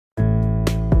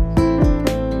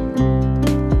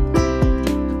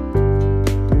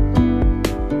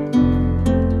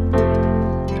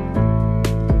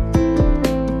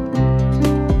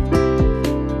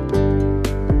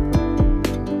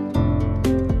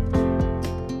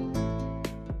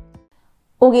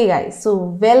Okay guys, so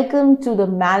welcome to the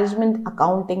management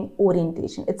accounting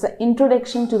orientation. It's an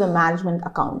introduction to the management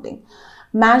accounting.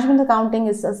 Management accounting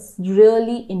is a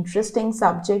really interesting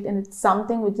subject, and it's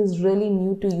something which is really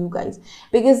new to you guys,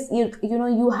 because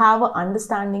you have an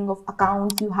understanding of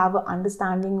accounts, you have an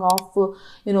understanding of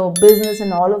business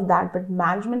and all of that, but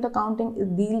management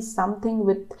accounting deals something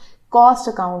with cost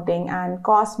accounting and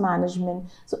cost management.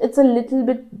 So it's a little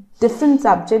bit different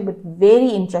subject, but very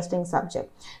interesting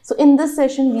subject. So in this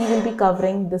session, we will be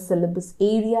covering the syllabus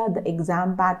area, the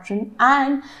exam pattern,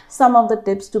 and some of the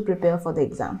tips to prepare for the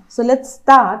exam. So let's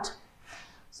start.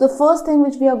 So the first thing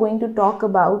which we are going to talk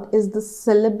about is the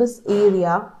syllabus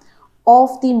area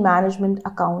of the management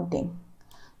accounting.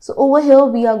 So over here,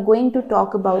 we are going to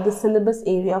talk about the syllabus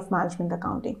area of management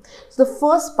accounting. So the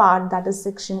first part, that is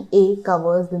section A,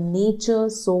 covers the nature,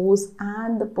 source,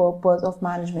 and the purpose of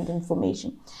management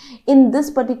information. In this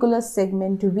particular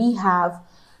segment, we have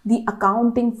the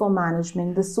accounting for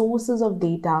management, the sources of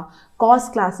data,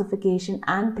 cost classification,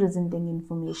 and presenting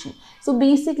information. So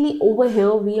basically over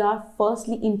here, we are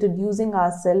firstly introducing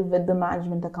ourselves with the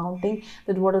management accounting,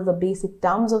 that what are the basic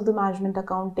terms of the management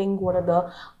accounting, what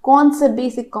are the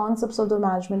basic concepts of the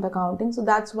management accounting. So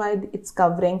that's why it's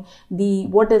covering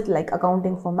what is like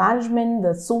accounting for management,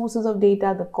 the sources of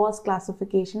data, the cost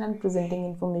classification, and presenting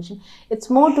information. It's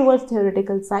more towards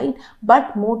theoretical side,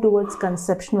 but more towards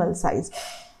conceptual side.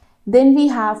 Then we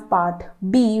have part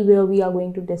B, where we are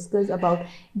going to discuss about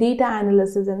data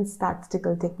analysis and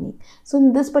statistical technique. So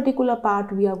in this particular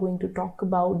part, we are going to talk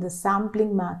about the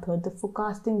sampling method, the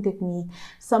forecasting technique,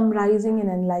 summarizing and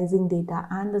analyzing data,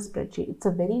 and the spreadsheet. It's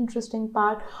a very interesting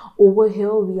part. Over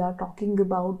here, we are talking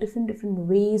about different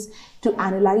ways to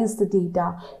analyze the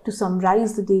data, to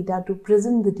summarize the data, to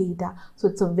present the data. So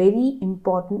it's a very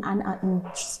important and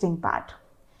interesting part.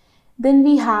 Then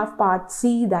we have part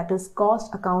C, that is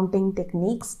cost accounting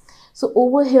techniques. So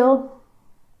over here,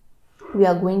 we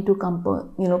are going to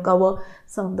cover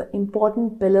some of the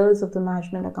important pillars of the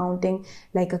management accounting,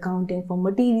 like accounting for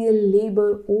material,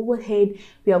 labor, overhead.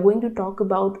 We are going to talk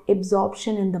about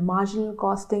absorption and the marginal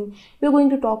costing. We are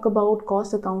going to talk about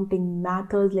cost accounting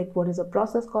methods, like what is a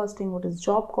process costing, what is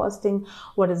job costing,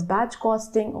 what is batch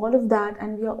costing, all of that.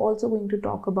 And we are also going to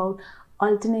talk about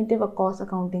alternative cost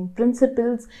accounting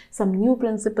principles, some new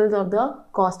principles of the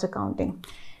cost accounting.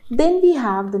 Then we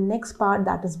have the next part,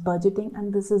 that is budgeting,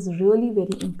 and this is really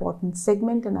very important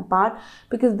segment and a part,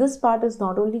 because this part is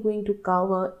not only going to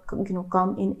cover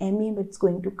come in MA, but it's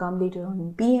going to come later on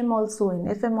in PM also, in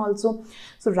FM also.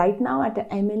 So right now at the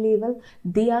MA level,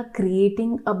 they are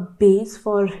creating a base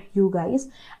for you guys,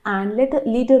 and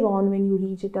later on when you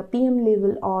reach at a PM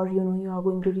level, or you are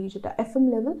going to reach at a FM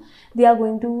level, they are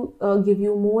going to give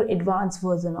you more advanced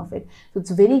version of it. So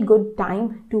it's very good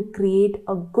time to create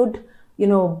a good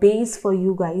base for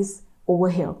you guys over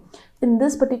here. In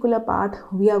this particular part,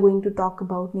 we are going to talk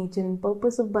about nature and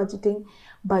purpose of budgeting,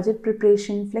 budget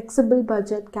preparation, flexible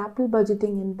budget, capital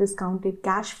budgeting and discounted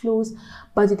cash flows,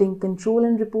 budgeting control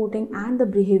and reporting, and the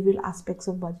behavioral aspects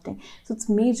of budgeting. So it's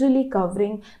majorly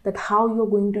covering that how you're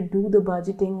going to do the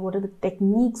budgeting, what are the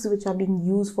techniques which are being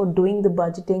used for doing the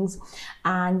budgetings,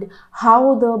 and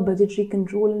how the budgetary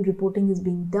control and reporting is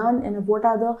being done, and what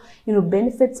are the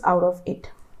benefits out of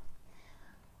it.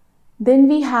 Then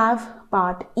we have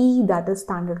part E, that is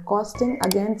standard costing.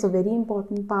 Again, it's a very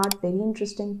important part, very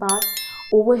interesting part.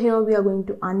 Over here, we are going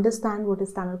to understand what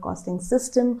is standard costing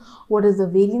system, what is the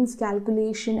variance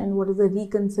calculation, and what is the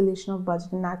reconciliation of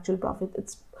budget and actual profit.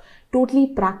 It's totally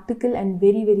practical and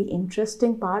very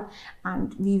interesting part,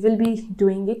 and we will be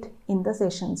doing it in the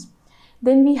sessions.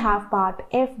 Then we have part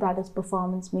F, that is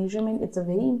performance measurement. It's a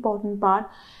very important part.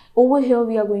 Over here,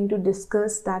 we are going to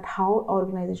discuss that how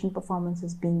organization performance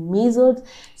is being measured.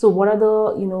 So what are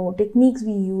the techniques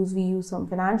we use? We use some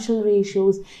financial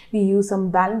ratios, we use some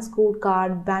balance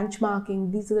scorecard,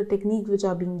 benchmarking. These are the techniques which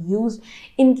are being used.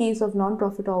 In case of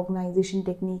non-profit organization,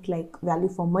 technique like value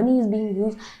for money is being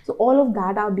used. So all of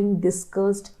that are being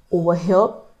discussed over here.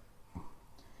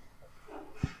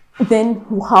 Then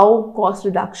how cost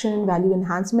reduction and value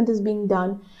enhancement is being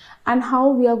done, and how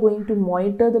we are going to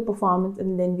monitor the performance,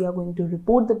 and then we are going to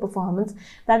report the performance.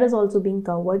 That is also being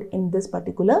covered in this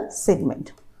particular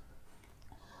segment.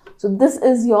 So this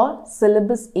is your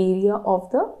syllabus area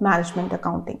of the management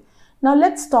accounting. Now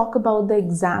let's talk about the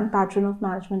exam pattern of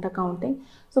management accounting.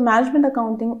 So management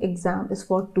accounting exam is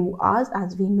for 2 hours,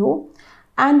 as we know.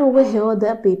 And over here,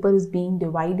 the paper is being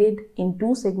divided in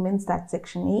 2 segments, that's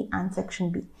section A and section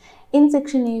B. In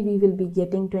section A, we will be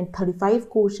getting 35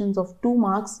 questions of 2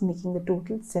 marks, making the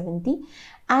total 70.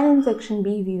 And in section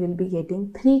B, we will be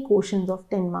getting 3 questions of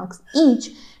 10 marks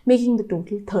each, making the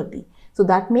total 30. So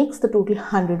that makes the total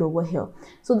 100 over here.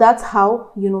 So that's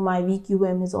how, you know, my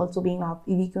VQM is also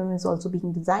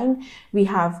being designed. We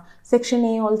have section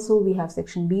A also, we have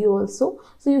section B also.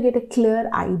 So you get a clear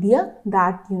idea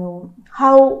that, you know,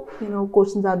 how, you know,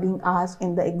 questions are being asked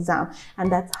in the exam, and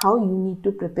that's how you need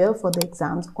to prepare for the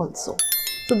exams also.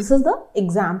 So this is the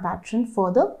exam pattern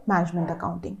for the management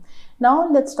accounting. Now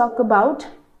let's talk about,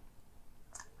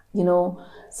 you know,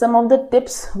 some of the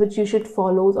tips which you should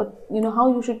follow, or, you know,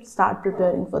 how you should start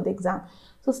preparing for the exam.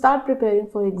 So start preparing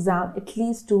for exam at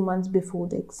least 2 months before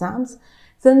the exams.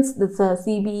 Since it's a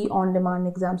CBE on-demand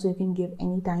exam, so you can give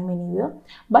anytime, anywhere.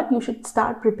 But you should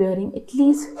start preparing at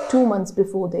least 2 months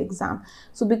before the exam.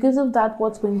 So because of that,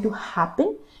 what's going to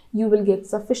happen? You will get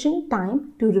sufficient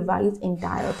time to revise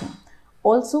entire thing.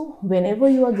 Also, whenever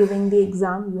you are giving the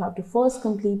exam, you have to first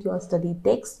complete your study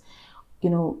text, you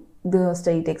know, the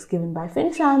study text given by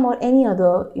FinTram or any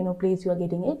other, you know, place you are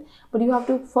getting it. But you have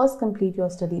to first complete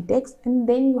your study text, and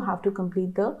then you have to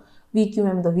complete the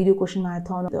VQM, the video question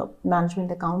marathon, the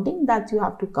management accounting that you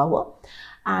have to cover,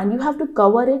 and you have to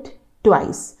cover it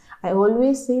twice. I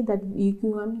always say that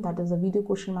VQM, that is a video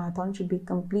question marathon, should be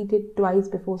completed twice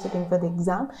before sitting for the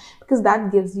exam, because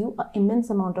that gives you an immense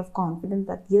amount of confidence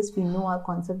that yes, we know our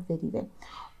concept very well.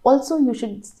 Also, you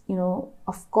should, you know,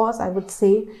 of course, I would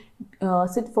say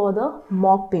sit for the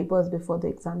mock papers before the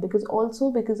exam, because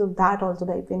of that also,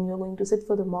 that when you're going to sit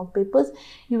for the mock papers,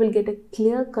 you will get a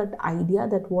clear-cut idea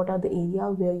that what are the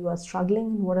area where you are struggling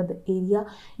and what are the area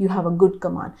you have a good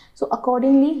command. So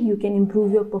accordingly, you can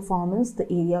improve your performance, the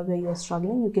area where you're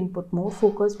struggling, you can put more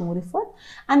focus, more effort,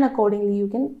 and accordingly you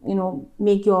can, you know,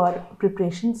 make your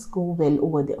preparations go well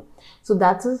over there. So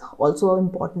that's also an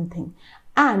important thing.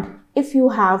 And if you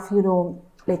have, you know,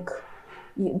 like,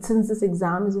 since this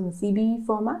exam is in the CBE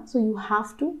format, so you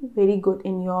have to very good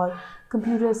in your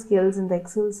computer skills and the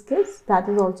Excel skills. That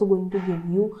is also going to give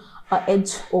you an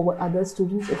edge over other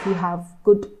students if you have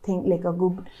good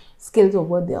skills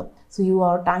over there. So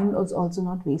your time is also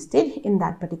not wasted in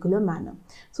that particular manner.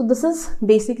 So this is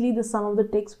basically the some of the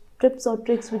tips or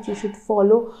tricks which you should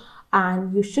follow,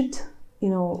 and you should, you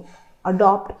know,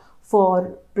 adopt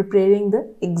for preparing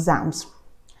the exams.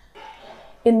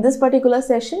 In this particular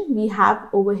session, we have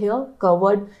over here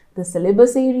covered the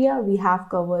syllabus area, we have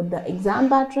covered the exam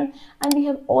pattern, and we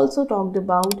have also talked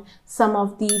about some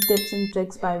of the tips and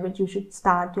tricks by which you should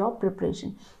start your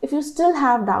preparation. If you still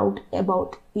have doubt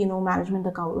about, you know, management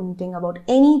accounting, about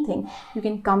anything, you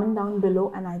can comment down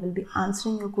below and I will be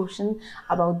answering your question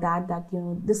about that, you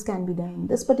know, this can be done in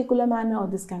this particular manner or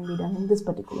this can be done in this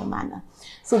particular manner.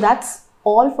 So that's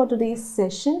all for today's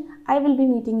session. I will be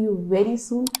meeting you very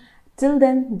soon. Till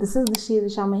then, this is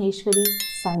Disha Maheshwari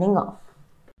signing off.